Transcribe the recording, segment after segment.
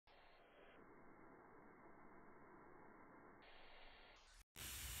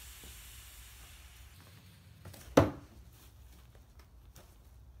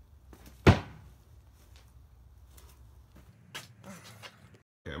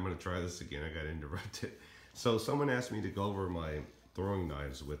I'm gonna try this again. I got interrupted. So someone asked me to go over my throwing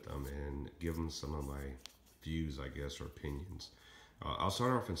knives with them and give them some of my views, I guess, or opinions. I'll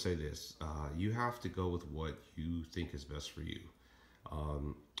start off and say this. You have to go with what you think is best for you.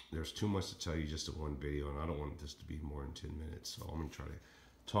 There's too much to tell you just in one video, and I don't want this to be more than 10 minutes. So I'm gonna try to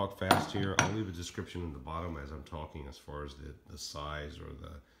talk fast here. I'll leave a description in the bottom as I'm talking as far as the size or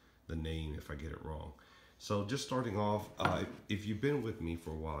the name if I get it wrong. So just starting off, if you've been with me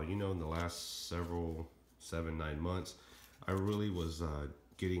for a while, you know in the last 7-9 months, I really was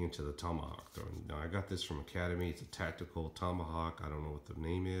getting into the tomahawk throwing. Now I got this from Academy. It's a tactical tomahawk. I don't know what the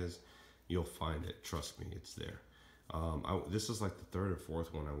name is. You'll find it. Trust me, it's there. This is like the third or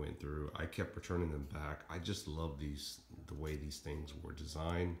fourth one I went through. I kept returning them back. I just love the way these things were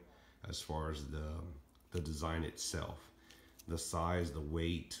designed, as far as the design itself, the size, the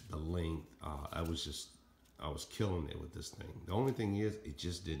weight, the length. I was killing it with this thing. The only thing is, it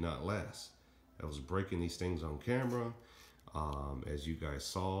just did not last. I was breaking these things on camera, as you guys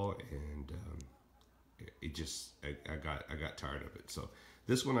saw, and I got tired of it. So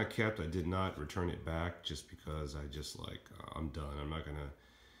this one I kept. I did not return it back just because I just I'm done. I'm not gonna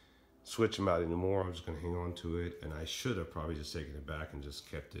switch them out anymore. I'm just gonna hang on to it, and I should have probably just taken it back and just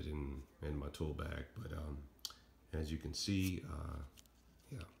kept it in my tool bag. But as you can see,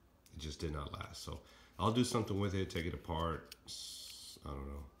 yeah, it just did not last. So I'll do something with it, take it apart, I don't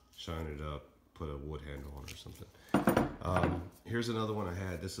know, shine it up, put a wood handle on it or something. Here's another one I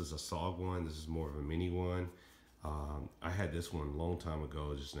had. This is a SOG one. This is more of a mini one. I had this one a long time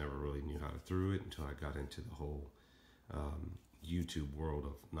ago, just never really knew how to throw it until I got into the whole YouTube world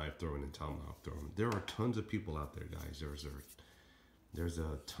of knife throwing and tomahawk throwing. There are tons of people out there, guys. There's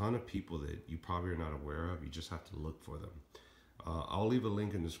a ton of people that you probably are not aware of. You just have to look for them. I'll leave a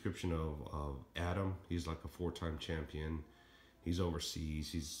link in the description of Adam. He's like a 4-time champion. He's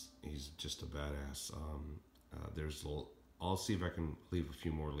overseas. He's just a badass. I'll see if I can leave a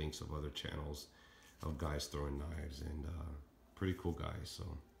few more links of other channels of guys throwing knives, and pretty cool guys. So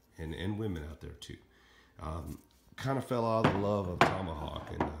and women out there too. Kind of fell out of the love of tomahawk,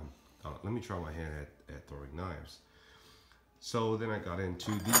 and let me try my hand at throwing knives. So then I got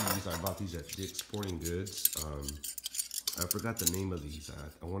into these. I bought these at Dick's Sporting Goods. I forgot the name of these.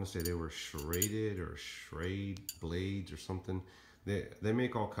 I want to say they were Serrated or Schrade blades or something. They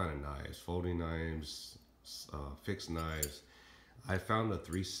make all kind of knives, folding knives, fixed knives. I found a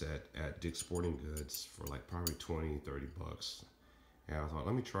 3-set at Dick's Sporting Goods for like probably 20-30 bucks. And I thought,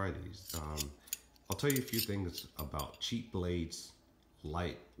 let me try these. I'll tell you a few things about cheap blades,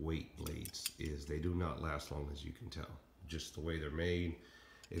 lightweight blades, is they do not last long, as you can tell. Just the way they're made.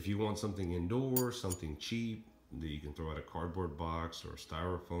 If you want something indoor, something cheap that you can throw out a cardboard box or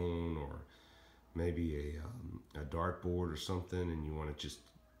styrofoam or maybe a dartboard or something, and you want to just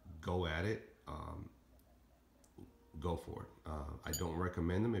go at it, go for it. I don't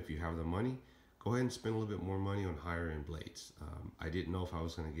recommend them. If you have the money, go ahead and spend a little bit more money on higher end blades. I didn't know if I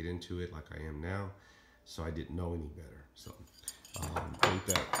was going to get into it like I am now, so I didn't know any better. So take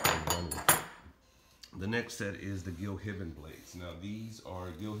that and run with it. The next set is the Gil Hibben blades. Now these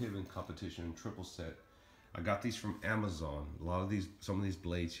are Gil Hibben competition triple set. I got these from Amazon. Some of these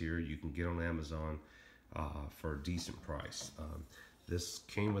blades here you can get on Amazon for a decent price. This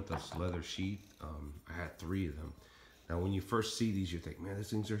came with this leather sheath. I had 3 of them. Now when you first see these, you think, man, these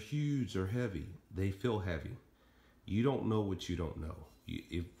things are huge, they're heavy. They feel heavy. You don't know what you don't know.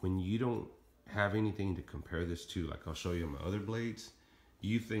 When you don't have anything to compare this to, like I'll show you my other blades,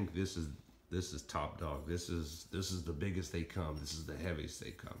 you think this is top dog. This is the biggest they come. This is the heaviest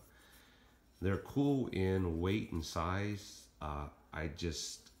they come. They're cool in weight and size.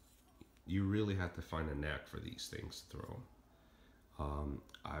 You really have to find a knack for these things to throw.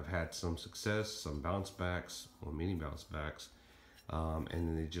 I've had some success, some bounce backs, or mini bounce backs, and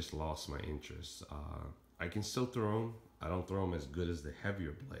then they just lost my interest. I can still throw them. I don't throw them as good as the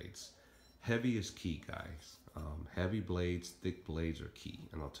heavier blades. Heavy is key, guys. Heavy blades, thick blades are key,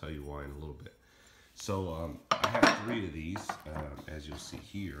 and I'll tell you why in a little bit. So I have 3 of these, as you'll see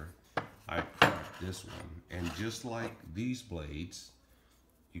here. I cracked this one, and just like these blades,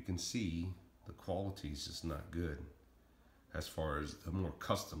 you can see the quality is just not good as far as the more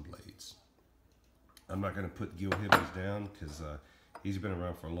custom blades. I'm not going to put Gil Hibben's down because he's been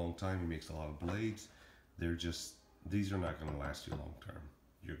around for a long time. He makes a lot of blades. These are not going to last you long term.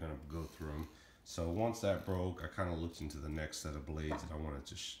 You're going to go through them. So once that broke, I kind of looked into the next set of blades that I wanted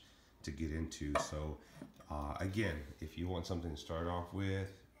to get into. So again, if you want something to start off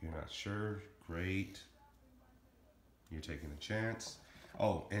with, you're not sure, great. You're taking a chance.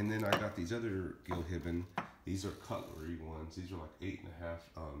 Oh, and then I got these other Gil Hibben These are cutlery ones. These are like 8.5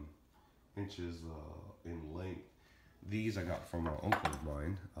 inches in length. These I got from an uncle of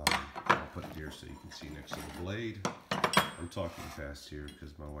mine. I'll put it here so you can see next to the blade. I'm talking fast here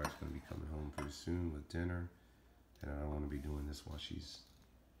because my wife's going to be coming home pretty soon with dinner, and I don't want to be doing this while she's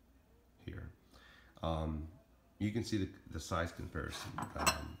here. You can see the size comparison.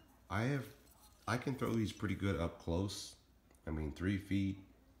 I can throw these pretty good up close. I mean, 3 feet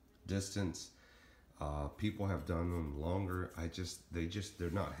distance. People have done them longer.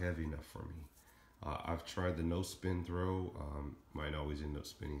 They're not heavy enough for me. I've tried the no spin throw. Mine always end up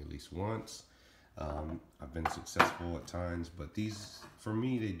spinning at least once. I've been successful at times, but these, for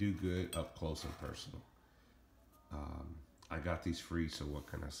me, they do good up close and personal. I got these free, so what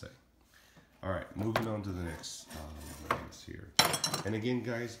can I say? All right, moving on to the next ones here. And again,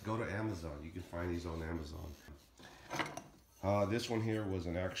 guys, go to Amazon. You can find these on Amazon. This one here was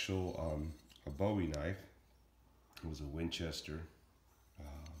an actual a Bowie knife. It was a Winchester.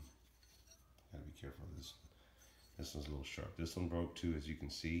 Gotta be careful of this one. This one's a little sharp. This one broke too, as you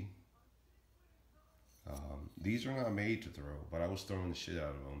can see. These are not made to throw, but I was throwing the shit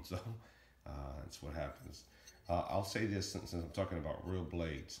out of them, so that's what happens. I'll say this since I'm talking about real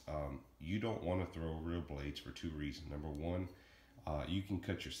blades. You don't want to throw real blades for 2 reasons. Number one, you can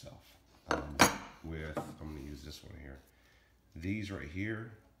cut yourself with, I'm going to use this one here. These right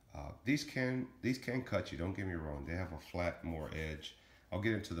here, these can cut you, don't get me wrong. They have a flat, more edge. I'll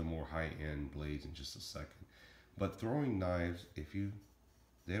get into the more high-end blades in just a second. But throwing knives,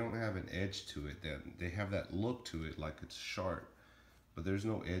 they don't have an edge to it. They have that look to it like it's sharp, but there's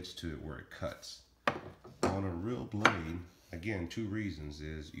no edge to it where it cuts. On a real blade, again, 2 reasons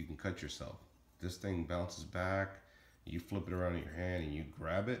is you can cut yourself. This thing bounces back, you flip it around in your hand and you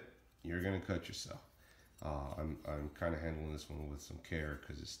grab it, you're gonna cut yourself. I'm kind of handling this one with some care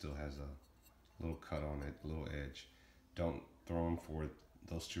because it still has a little cut on it, a little edge. Don't throw them for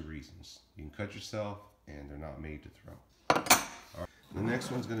those 2 reasons. You can cut yourself and they're not made to throw. All right. The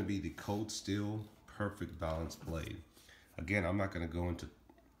next one's gonna be the Cold Steel Perfect Balance Blade. Again, I'm not gonna go into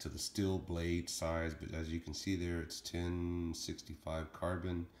the steel blade size, but as you can see there, it's 1065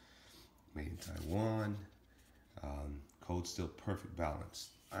 carbon, made in Taiwan. Cold Steel Perfect Balance.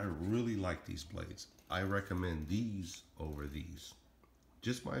 I really like these blades. I recommend these over these.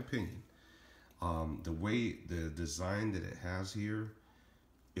 Just my opinion. The design that it has here,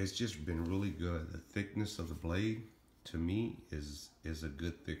 it's just been really good. The thickness of the blade, to me, is a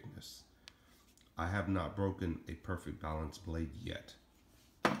good thickness. I have not broken a Perfect Balance blade yet.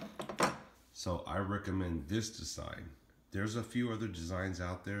 So I recommend this design. There's a few other designs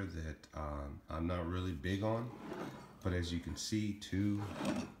out there that I'm not really big on, but as you can see, 2,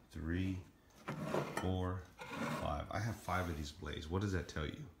 3, 4, 5. I have 5 of these blades. What does that tell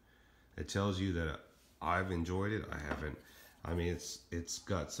you? It tells you that I've enjoyed it. I haven't. I mean, it's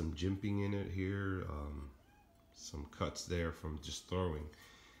got some jimping in it here, some cuts there from just throwing.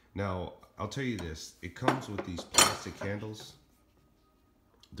 Now, I'll tell you this. It comes with these plastic handles.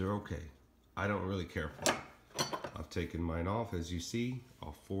 They're okay. I don't really care for them. I've taken mine off, as you see,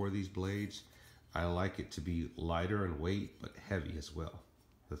 all 4 of these blades. I like it to be lighter in weight, but heavy as well.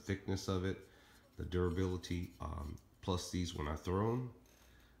 The thickness of it, the durability, plus these, when I throw them,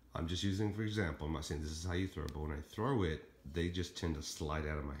 I'm just using for example, I'm not saying this is how you throw it, but when I throw it, they just tend to slide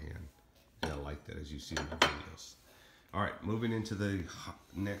out of my hand. And I like that, as you see in my videos. All right, moving into the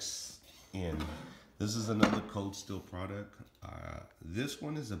next end. This is another Cold Steel product. This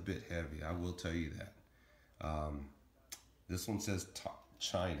one is a bit heavy, I will tell you that. This one says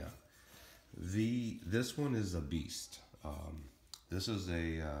China. This one is a beast. This is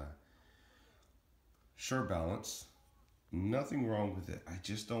a SureBalance. Nothing wrong with it. I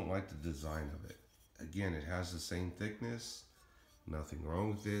just don't like the design of it. Again, it has the same thickness. Nothing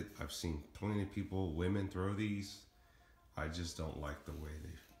wrong with it. I've seen plenty of people, women, throw these. I just don't like the way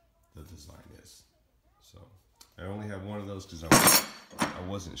the design is. So I only have one of those because I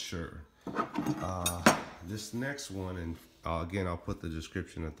wasn't sure. This next one, and again, I'll put the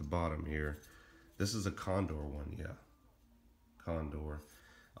description at the bottom here. This is a Condor one, yeah. Condor.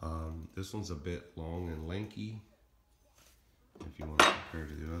 This one's a bit long and lanky, if you want to compare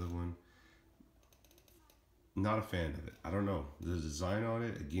to the other one. Not a fan of it. I don't know. The design on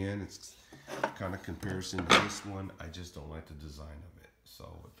it, again, it's kind of comparison to this one. I just don't like the design of it. So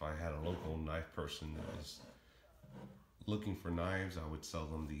if I had a local knife person that was looking for knives, I would sell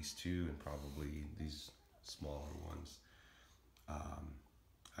them these 2 and probably these smaller ones.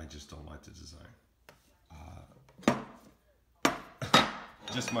 I just don't like the design.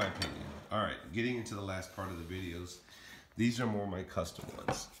 Just my opinion. All right, getting into the last part of the videos. These are more my custom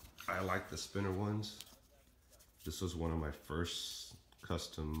ones. I like the spinner ones. This was one of my first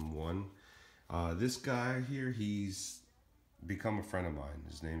custom one. This guy here, he's become a friend of mine.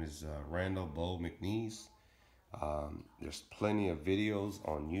 His name is Randall Bo McNeese. There's plenty of videos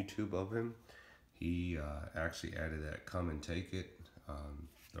on YouTube of him. He actually added that "come and take it."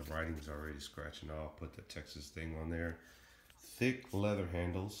 The writing's already scratching off. Put the Texas thing on there. Thick leather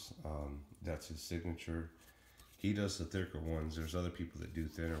handles. That's his signature. He does the thicker ones. There's other people that do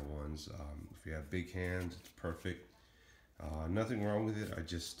thinner ones. If you have big hands, it's perfect. Nothing wrong with it. I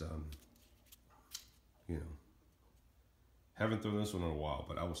just, you know, haven't thrown this one in a while,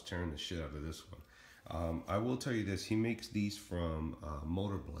 but I was tearing the shit out of this one. I will tell you this. He makes these from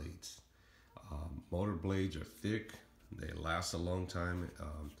motor blades. Motor blades are thick. They last a long time.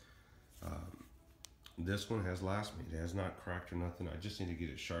 This one has lasted me. It has not cracked or nothing. I just need to get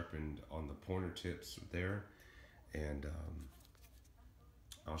it sharpened on the pointer tips there. And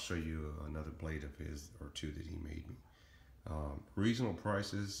I'll show you another blade of his or two that he made me. Reasonable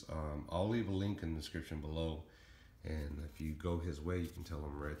prices. I'll leave a link in the description below. And if you go his way, you can tell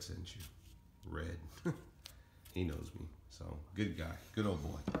him Red sent you. Red. He knows me. So, good guy. Good old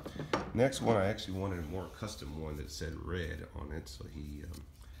boy. Next one, I actually wanted a more custom one that said Red on it. So he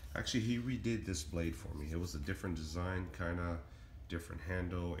redid this blade for me. It was a different design, kind of different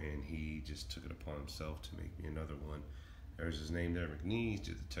handle, and he just took it upon himself to make me another one. There's his name there, McNeese.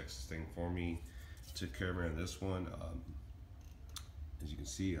 Did the Texas thing for me. Took care of me on this one. As you can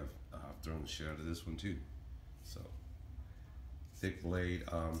see, I've thrown the shit out of this one too. So, thick blade.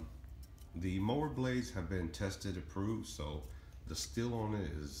 The mower blades have been tested, approved, so the steel on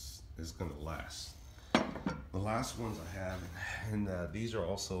it is gonna last. The last ones I have, and these are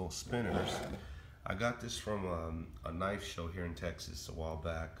also spinners. I got this from a knife show here in Texas a while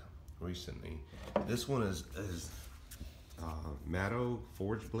back, recently. This one is Matto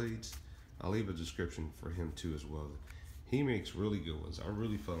Forge Blades. I'll leave a description for him too as well. He makes really good ones. I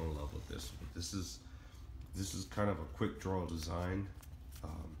really fell in love with this one. This is kind of a quick draw design.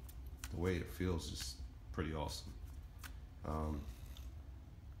 The way it feels is pretty awesome.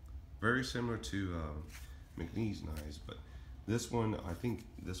 Very similar to McNeese knives, but this one, I think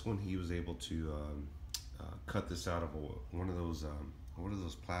this one he was able to cut this out of one of those what are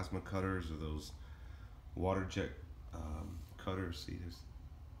those plasma cutters or those water jet cutters. See, there's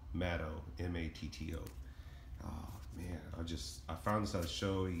Matto, M-A-T-T-O. Man, I found this at a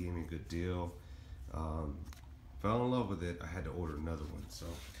show. He gave me a good deal. Fell in love with it. I had to order another one, so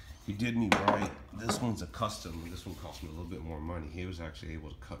he did me right. This one's a custom. This one cost me a little bit more money. He was actually able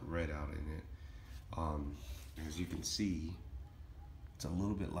to cut red out in it. As you can see, it's a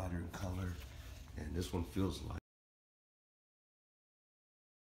little bit lighter in color, and this one feels light.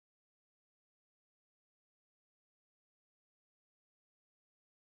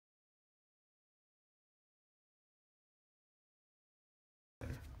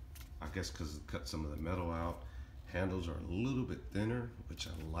 I guess because it cut some of the metal out. Handles are a little bit thinner, which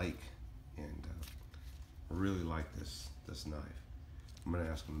I like, and I really like this knife. I'm gonna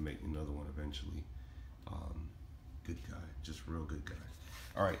ask him to make me another one eventually. Good guy, just real good guy.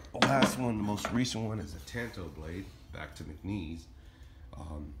 All right, the last one, the most recent one is a Tanto blade. Back to McNeese.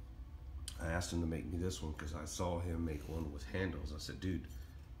 I asked him to make me this one because I saw him make one with handles. I said, dude,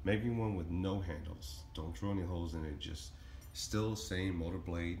 make me one with no handles. Don't drill any holes in it. Just still same motor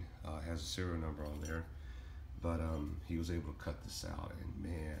blade. Has a serial number on there. But he was able to cut this out, and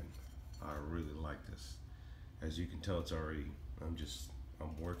man, I really like this. As you can tell, it's already,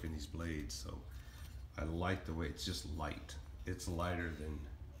 I'm working these blades, so I like the way it's just light. It's lighter than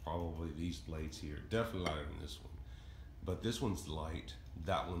probably these blades here. Definitely lighter than this one. But this one's light,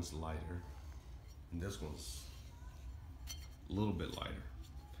 that one's lighter, and this one's a little bit lighter.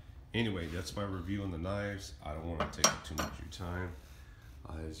 Anyway, that's my review on the knives. I don't want to take up too much of your time.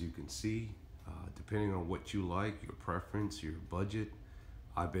 As you can see, depending on what you like, your preference, your budget,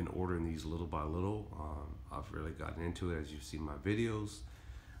 I've been ordering these little by little. I've really gotten into it, as you've seen my videos.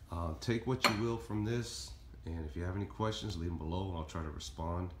 Take what you will from this, and if you have any questions, leave them below. I'll try to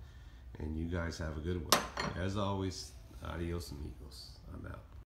respond, and you guys have a good one. As always, adios amigos. I'm out.